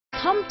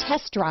Come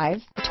test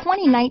drive the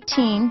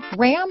 2019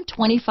 Ram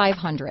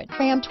 2500.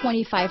 Ram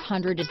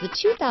 2500 is the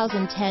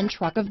 2010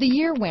 Truck of the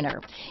Year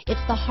winner.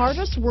 It's the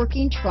hardest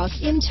working truck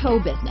in tow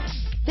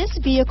business. This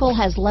vehicle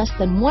has less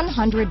than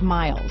 100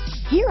 miles.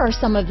 Here are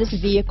some of this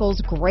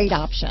vehicle's great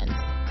options: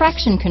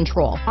 traction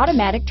control,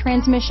 automatic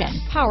transmission,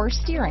 power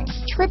steering,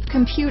 trip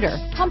computer,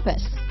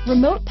 compass,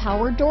 remote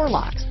power door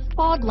locks,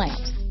 fog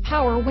lamps,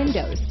 power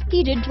windows,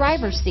 heated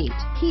driver's seat,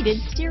 heated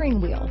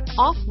steering wheel,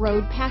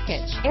 off-road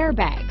package,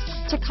 airbags,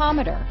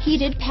 tachometer,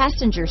 heated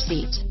passenger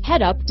seat,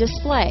 head-up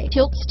display,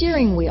 tilt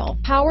steering wheel,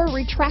 power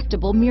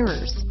retractable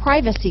mirrors,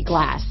 privacy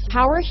glass,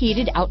 power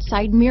heated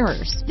outside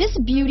mirrors. This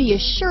beauty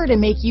is sure to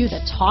make you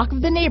the talk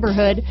of the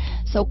neighborhood,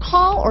 so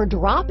call or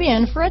drop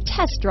in for a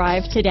test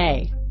drive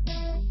today.